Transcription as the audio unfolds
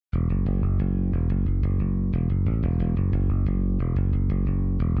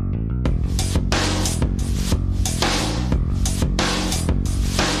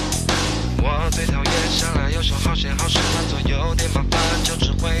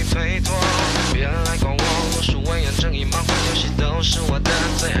都是我的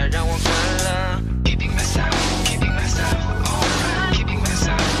最爱让我快乐。Keeping myself, keeping myself, alright. Keeping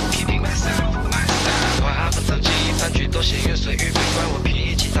myself, keeping myself, my style. 话不投机半句多闲云随雨，别怪我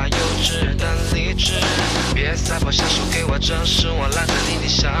脾气大幼稚但理智。别撒泼瞎说给我，这是我懒得理你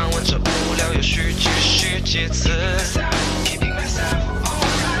想问这无聊有序继续几次。Keeping myself,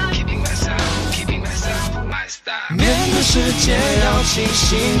 alright. Keeping myself, keeping myself, my style. 面对世界要清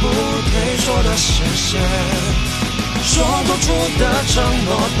醒，不退缩的视线。说做出的承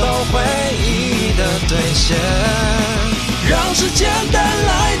诺都会一一的兑现，让时间带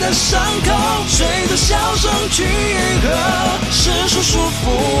来的伤口随着笑声去愈合，世俗束缚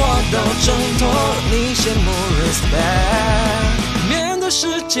我都挣脱，你羡慕 respect。 面对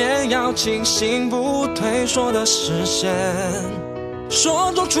世界要清醒，不退缩的视线，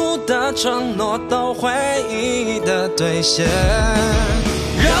说做出的承诺都会一一的兑现，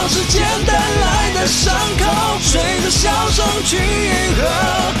让时间带来的伤口随着笑声去愈合，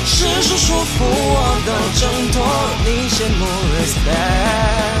世俗束缚我都挣脱，你羡慕 respect。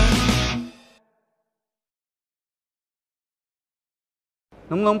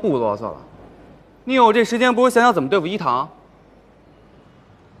 能不能不啰嗦了？你有这时间，不如想想怎么对付一堂。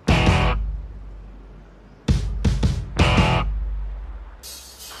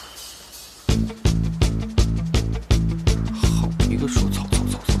好一个说曹操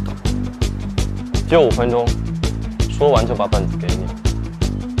的！就5分钟，说完就把本子给你。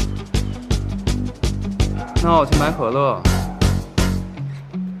那我去买可乐。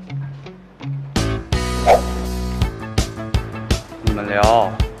你们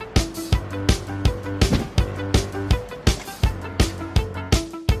聊。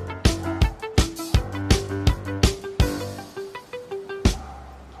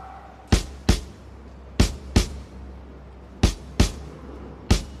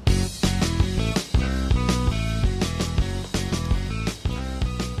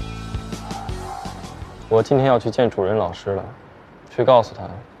我今天要去见主任老师了，去告诉他，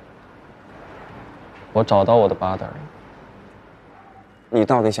我找到我的BUDDYHERE。你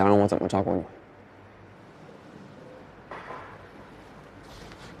到底想让我怎么照顾你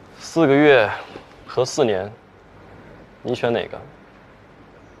？4个月和4年，你选哪个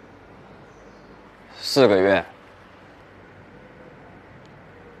？4个月。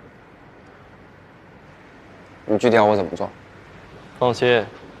你具体要我怎么做？放心，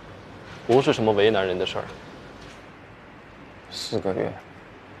不是什么为难人的事儿。4个月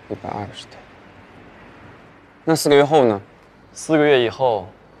，120天。那4个月后呢？4个月以后，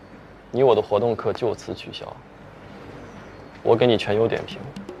你我的活动课就此取消。我给你全优点评。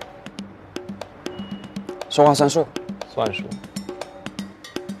说话算数。算数。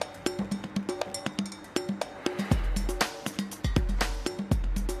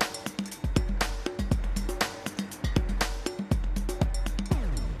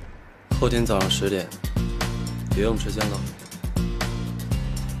后天早上10点，别用时间了。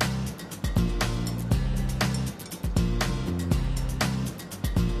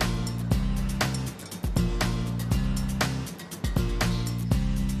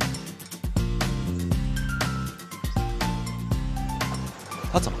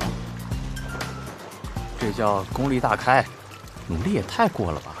他怎么了？这叫功力大开，努力也太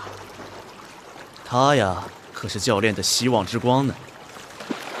过了吧？他呀，可是教练的希望之光呢。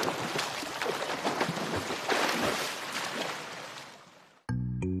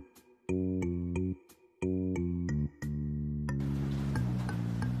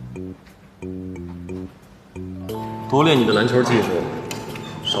多练你的篮球技术，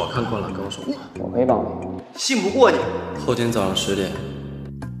少看《灌篮高手》。我可以帮你。信不过你。后天早上10点，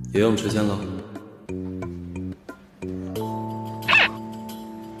别用时间了。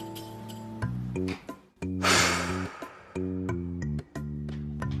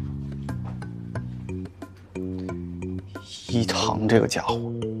一堂这个家伙，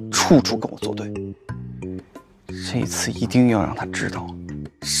处处跟我作对。这次一定要让他知道，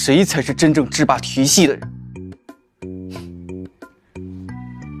谁才是真正制霸体育系的人。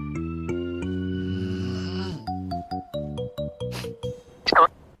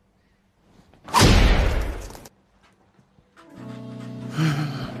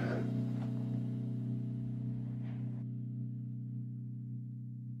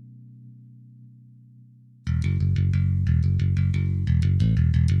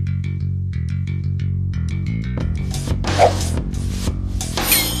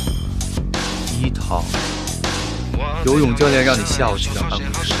游泳教练让你下午去趟办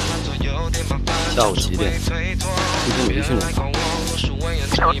公室，下午几点？今天没训练吧？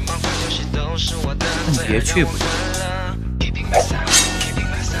那你别去不行。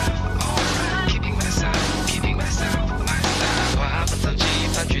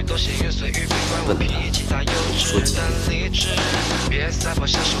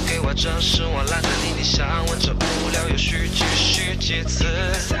或者是我懒得理你想问这无聊有序继续几次。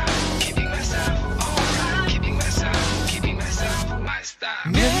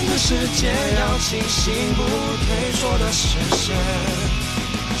面对世界要清醒，不退缩的视线，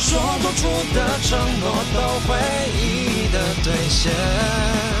说做出的承诺都会一一的兑现，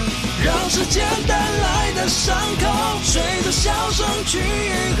让时间带来的伤口随着笑声去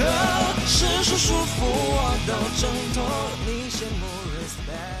愈合，世俗束缚我都挣脱，你羡慕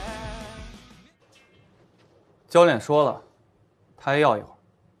respect。教练说了，他还要一会儿，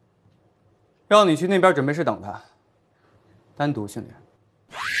让你去那边准备室等他，单独训练。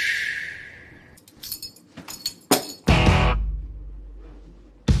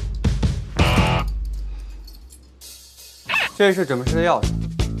这是准备室的钥匙，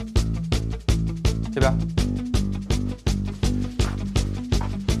这边。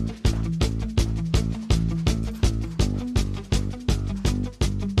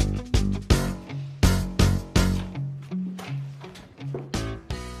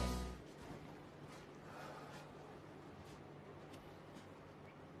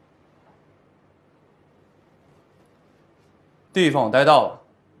地方我待到了，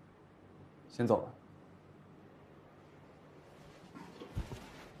先走了。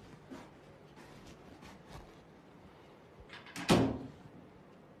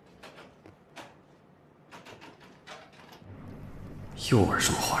又玩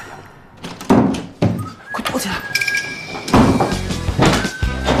什么花样？快躲起来！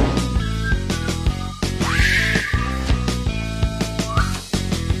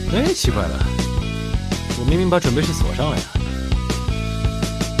哎，奇怪了，我明明把准备室锁上了呀。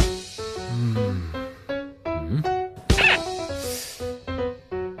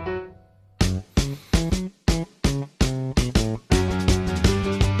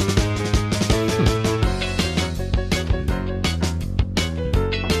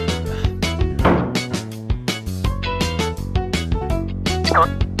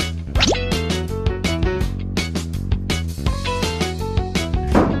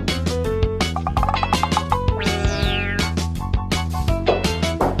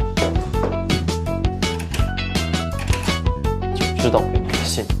知道给你的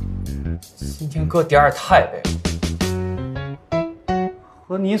信。今天哥点儿太背了，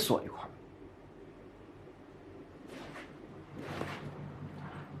和你锁一块儿。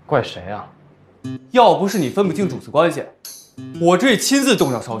怪谁啊？要不是你分不清主次关系，我这亲自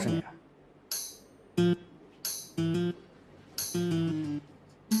动手收拾你。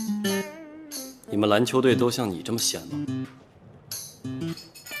你们篮球队都像你这么闲吗？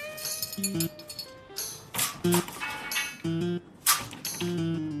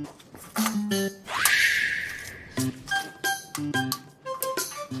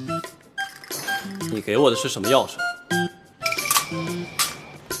你给我的是什么钥匙？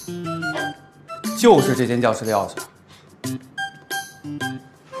就是这间教室的钥匙。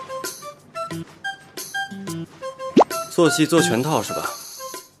做戏做全套是吧？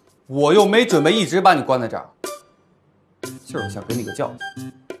我又没准备一直把你关在这儿，就是想给你个教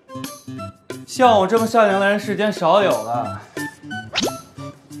训。像我这么善良的人，世间少有了。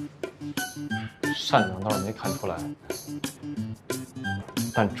善良倒是没看出来，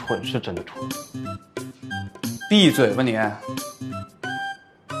但蠢是真的蠢。闭嘴吧你！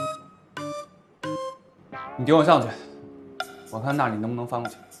你顶我上去，我看那里能不能翻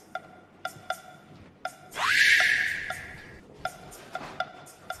过去。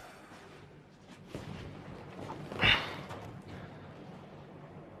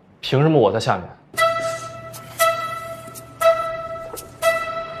凭什么我在下面？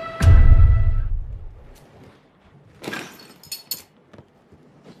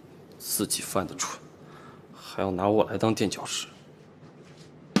自己犯的蠢，还要拿我来当垫脚石。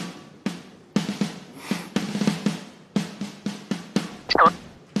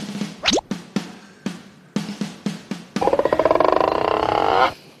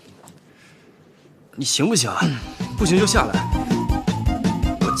你行不行啊？不行就下来。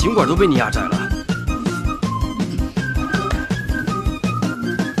我尽管都被你压窄了。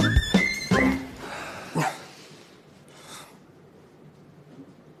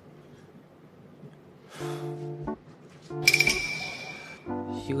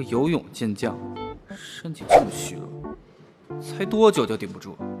一个游泳健将，身体这么虚弱，才多久就顶不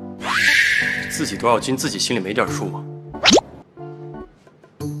住？自己多少斤，自己心里没点数吗？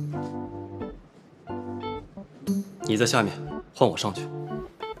你在下面，换我上去。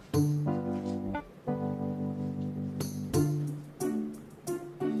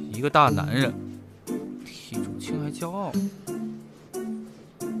一个大男人，体重轻还骄傲。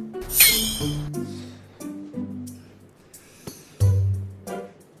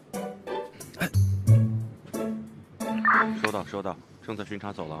收到，正在巡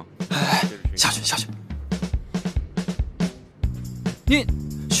查走廊。哎，下去下去。你，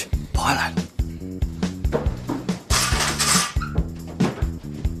去，保安来了。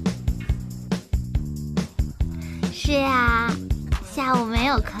是啊，下午没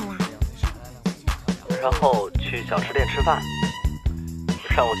有课啦。然后去小吃店吃饭，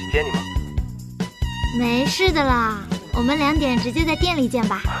让我去接你吗？没事的啦，我们2点直接在店里见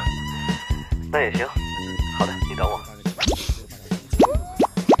吧。那也行。好的，你等我。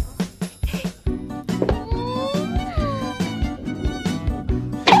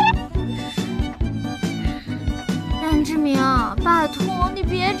冉志明，拜托你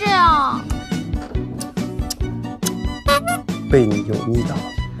别这样。被你油腻到了。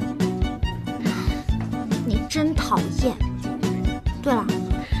你真讨厌。对了，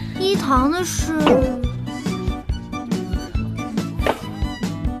一堂的事，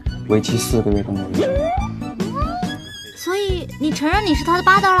为期4个月的努力。所以你承认你是他的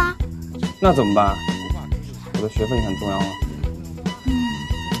8道啦？那怎么办？我的学费很重要啊。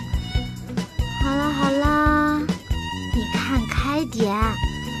好啦好啦，你看开点，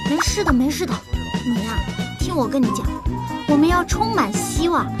没事的没事的。你呀，听我跟你讲，我们要充满希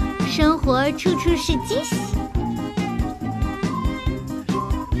望，生活处处是惊喜。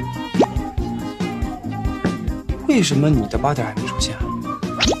为什么你的8点还没出现？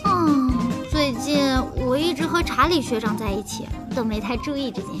最近我一直和查理学长在一起，都没太注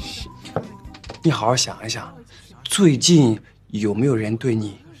意这件事。你好好想一想，最近有没有人对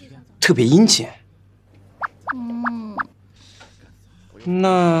你特别殷勤？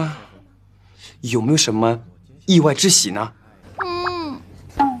那有没有什么意外之喜呢？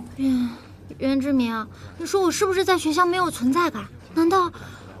袁志明，你说我是不是在学校没有存在感？难道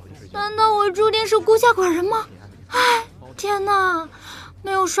我注定是孤家寡人吗？哎，天哪！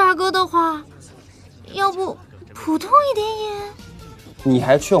没有帅哥的话，要不普通一点也……你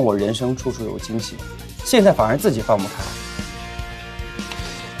还劝我人生处处有惊喜，现在反而自己放不开。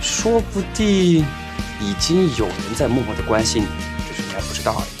说不定已经有人在默默的关心你，只是你还不知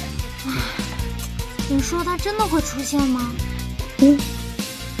道而已。你说他真的会出现吗？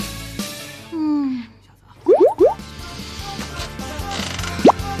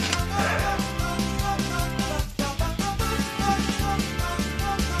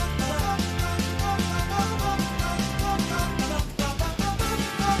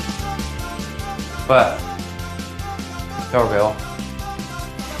喂，钥匙给我。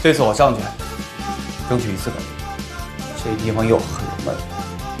这次我上去，争取1次搞定。这地方又很闷，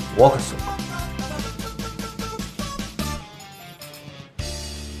我可受不了。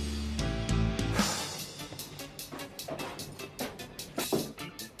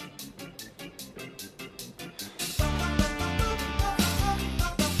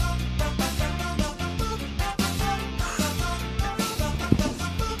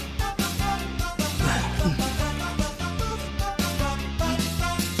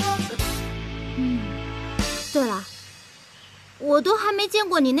对了，我都还没见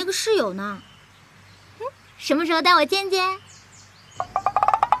过你那个室友呢。什么时候带我见见？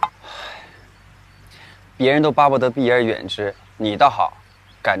别人都巴不得避而远之，你倒好，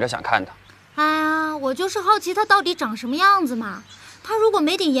赶着想看他。哎呀，我就是好奇他到底长什么样子嘛。他如果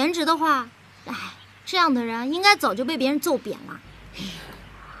没点颜值的话，哎，这样的人应该早就被别人揍扁了。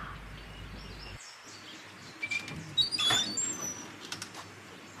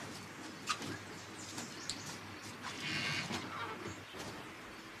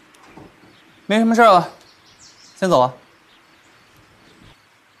没什么事了，先走了。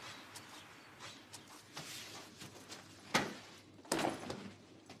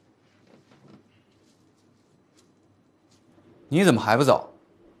你怎么还不走？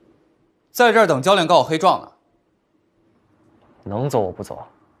在这儿等教练告我黑状呢。能走我不走。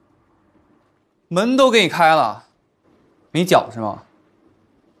门都给你开了，没脚是吗？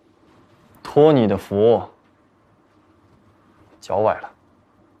托你的福，脚崴了。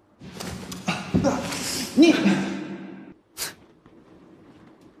你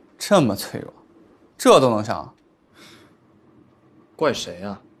这么脆弱，这都能伤？怪谁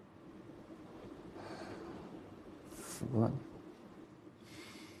呀？服了你！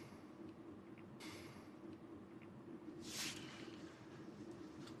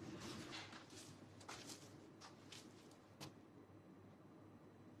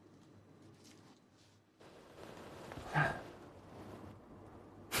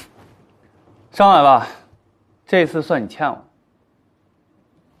上来吧，这次算你欠我。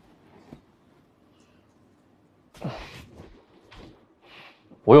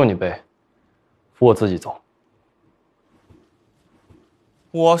不用你背，扶我自己走。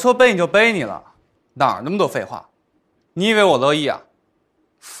我说背你就背你了，哪儿那么多废话？你以为我乐意啊？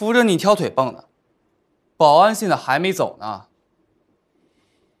扶着你条腿蹦的，保安现在还没走呢。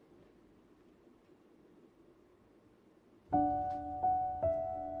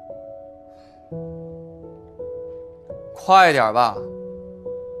快点吧，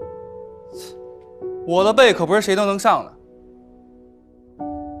我的背可不是谁都能上的。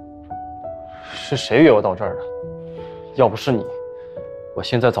是谁约我到这儿的？要不是你，我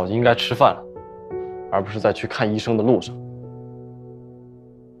现在早就应该吃饭了，而不是在去看医生的路上。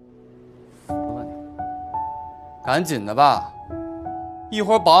赶紧的吧，一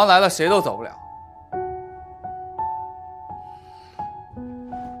会儿保安来了，谁都走不了。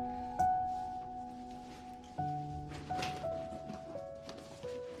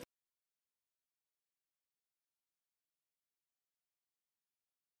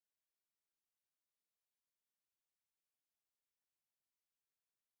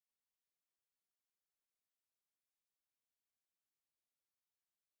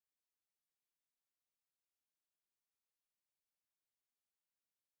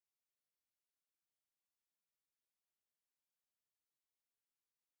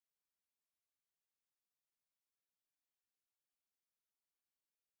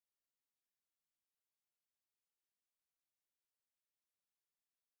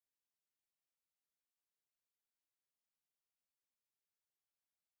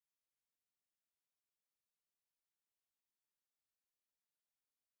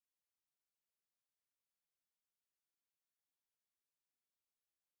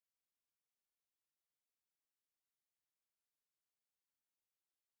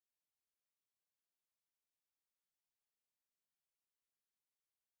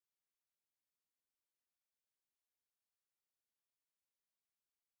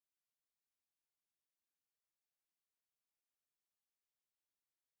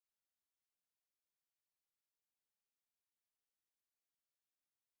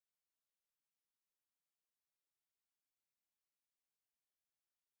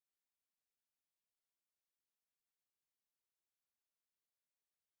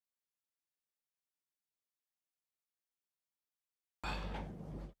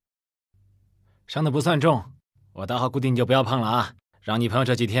伤的不算重，我打好固定你就不要碰了啊，让你朋友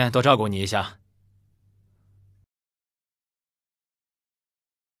这几天多照顾你一下。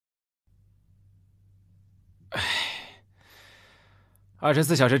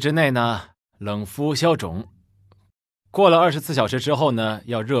24小时之内呢，冷敷消肿；过了24小时之后呢，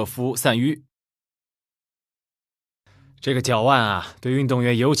要热敷散瘀。这个脚腕啊，对运动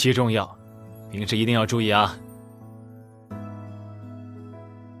员尤其重要，平时一定要注意啊。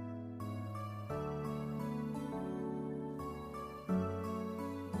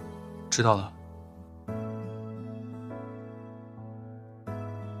知道了。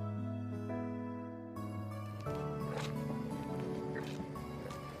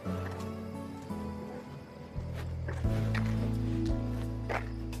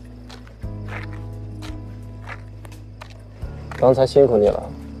刚才辛苦你了，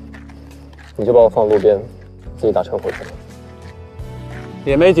你就把我放路边，自己打车回去了。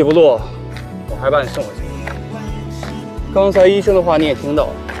也没几步路，我还把你送回去。刚才医生的话你也听到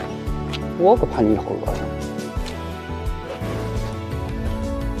了，我可怕你以后讹上。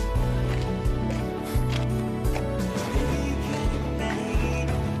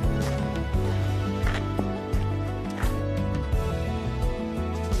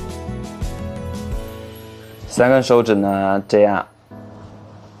3根手指呢，这样，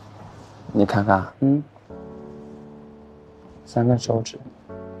你看看，3根手指，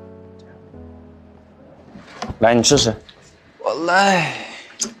来，你试试。我来，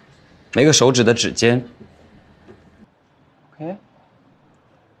每个手指的指尖。OK。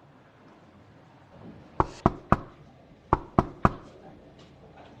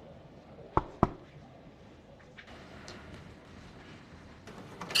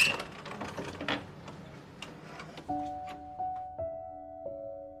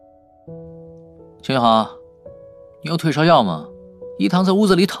秦宇航，你有退烧药吗？一堂在屋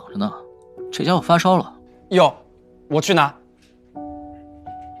子里躺着呢，这家伙发烧了。有，我去拿。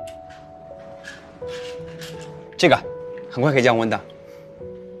这个很快可以降温的。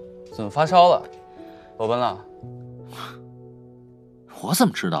怎么发烧了？裸奔了？我怎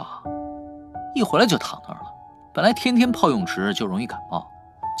么知道啊？一回来就躺那儿了。本来天天泡泳池就容易感冒，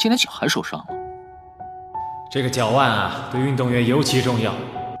今天脚还受伤了。这个脚腕啊，对运动员尤其重要，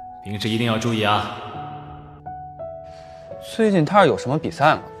平时一定要注意啊。最近他是有什么比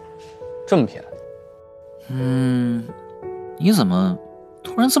赛吗？这么偏？你怎么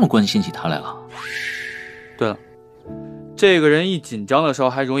突然这么关心起他来了？对了，这个人一紧张的时候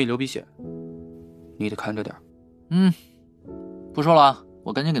还容易流鼻血，你得看着点。不说了啊，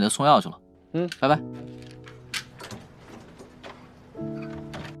我赶紧给他送药去了。拜拜。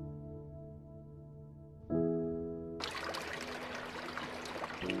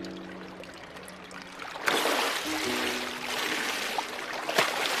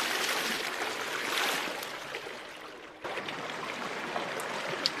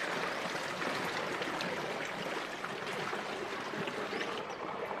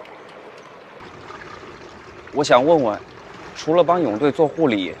我想问问，除了帮泳队做护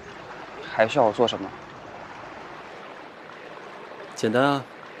理，还需要我做什么？简单啊，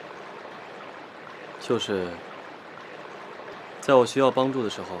就是在我需要帮助的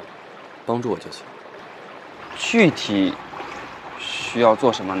时候，帮助我就行。具体需要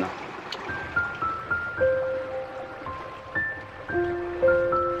做什么呢？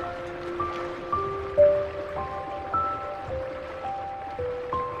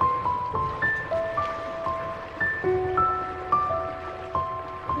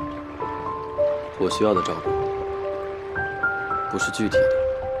我需要的照顾，不是具体的。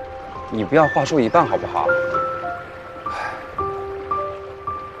你不要话说一半好不好？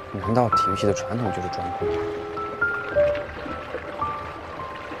难道体育系的传统就是装酷？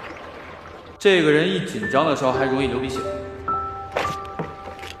这个人一紧张的时候还容易流鼻血。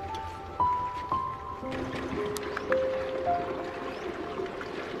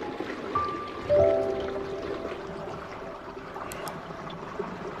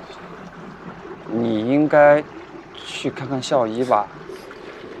你应该去看看校医吧。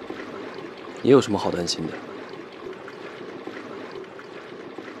你有什么好担心的？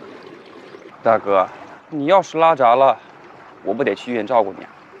大哥，你要是拉闸了，我不得去医院照顾你啊？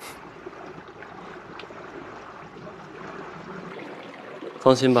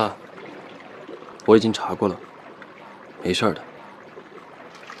放心吧，我已经查过了，没事的。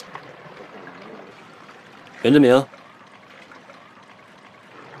袁志明，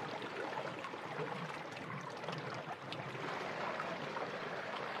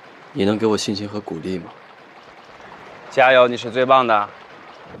你能给我信心和鼓励吗？加油，你是最棒的。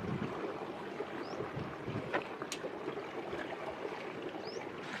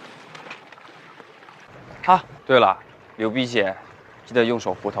啊，对了，流鼻血，记得用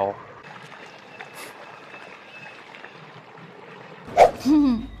手扶头。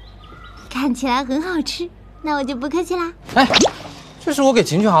看起来很好吃，那我就不客气啦。哎，这是我给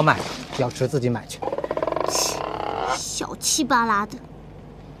秦俊豪买的，要吃自己买去。小气巴拉的，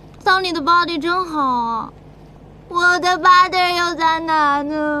当你的 body 真好啊，我的 body 又在哪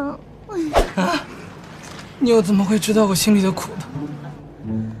呢？你又怎么会知道我心里的苦呢？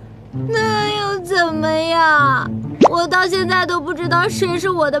那又怎么样？我到现在都不知道谁是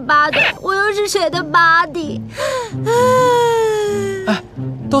我的 body， 我又是谁的 body。哎，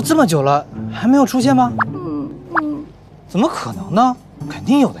都这么久了，还没有出现吗？怎么可能呢？肯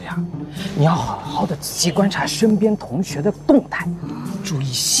定有的呀！你要好好的仔细观察身边同学的动态，注意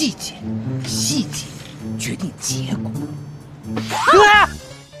细节，细节决定结果。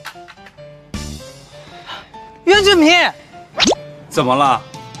袁志明，怎么了？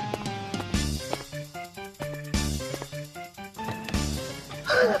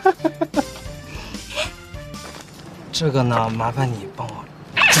这个呢，麻烦你帮我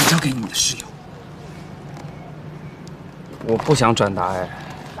转交给你的室友。我不想转达哎，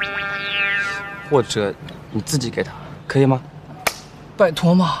或者你自己给他，可以吗？拜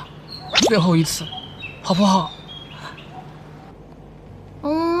托嘛，最后一次，好不好？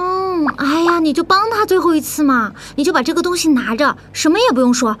哎呀，你就帮他最后一次嘛，你就把这个东西拿着，什么也不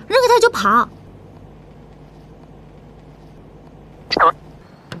用说，扔给他就跑。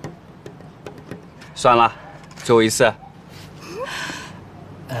算了，最后一次。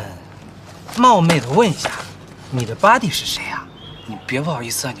冒昧的问一下，你的 body 是谁啊？你别不好意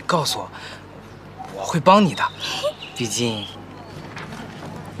思啊，你告诉我，我会帮你的。毕竟你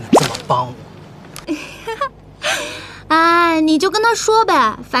这么帮我。哎，你就跟他说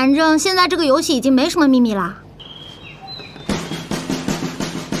呗，反正现在这个游戏已经没什么秘密啦。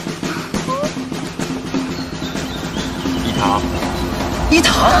一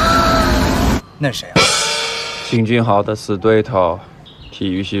堂，那是谁啊？秦俊豪的死对头，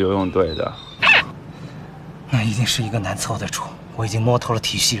体育系游泳队的。那一定是一个难凑的主，我已经摸透了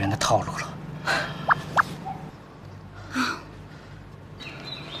体育系人的套路了。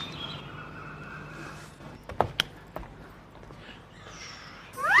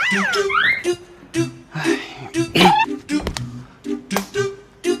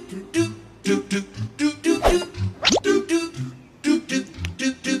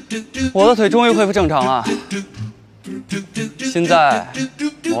我的腿终于恢复正常了，现在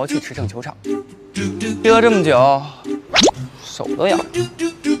我要去驰骋球场。憋了这么久，手了呀。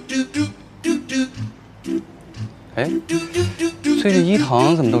哎，最近一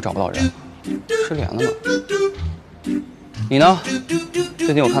堂怎么都找不到人？失联了吗？你呢？最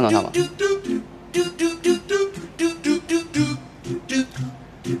近有看到他吗？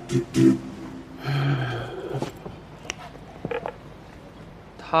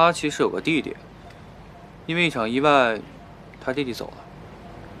他其实有个弟弟，因为一场意外，他弟弟走了。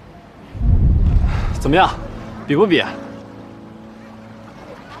怎么样，比不比？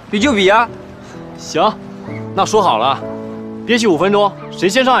比就比呀。行，那说好了，憋屈5分钟，谁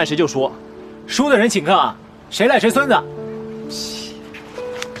先上岸谁就输。输的人请客啊，谁赖谁孙子。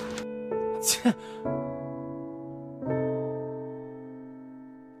切！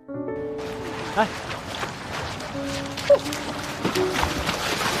哎。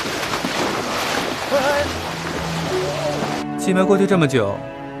 进门过去这么久，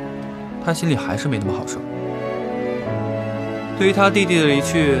他心里还是没那么好受。对于他弟弟的离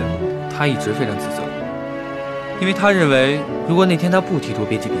去，他一直非常自责，因为他认为，如果那天他不提出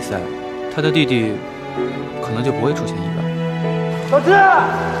编辑比赛，他的弟弟可能就不会出现意外。小智，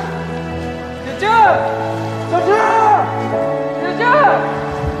姐姐，小智，姐姐，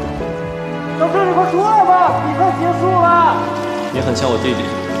小智，你快出来吧，比赛结束了。你很像我弟弟。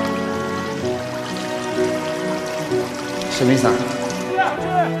 什么意思啊？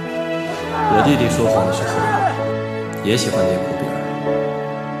我弟弟说谎的时候，也喜欢恋哭别人。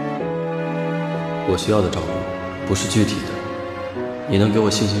我需要的照顾不是具体的，你能给我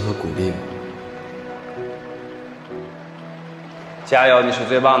信心和鼓励吗？加油，你是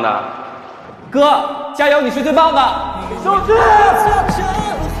最棒的，哥！加油，你是最棒的，小智！小智！ 小智，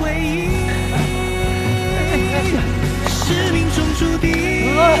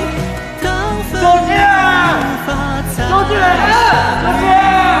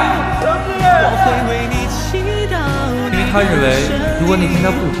因为他认为，如果那天他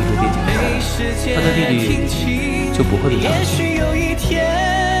不提出编辑比赛，他的弟弟就不会被伤害。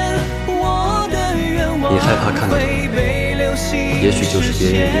你害怕看到的，也许就是别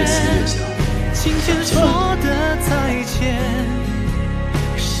人越思越想。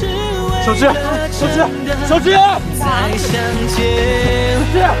小智，小智，小智！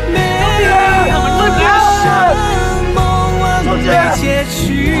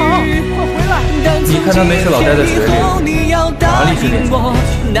你看他没事老待在水里，哪里是练成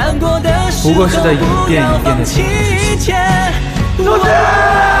的不过是在一遍一遍的重复实现。小智！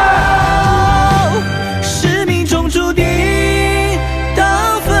是命中注定，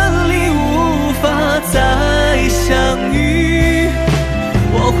当分离无法再相遇，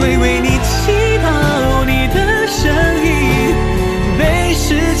我会为你祈祷，你的声音被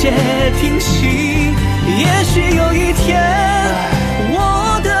世界听清。也许有一天，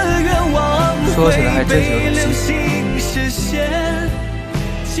我的愿望说起来还真是有点心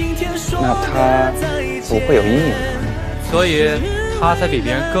酸。那他不会有阴影吧？所以他才比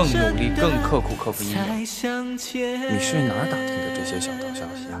别人更努力、更刻苦克服阴影。你是哪儿打听的这些小道消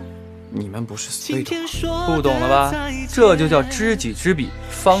息啊？你们不是非懂吗？不懂了吧？这就叫知己知彼，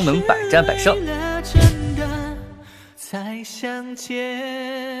方能百战百胜。才相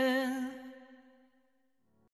见。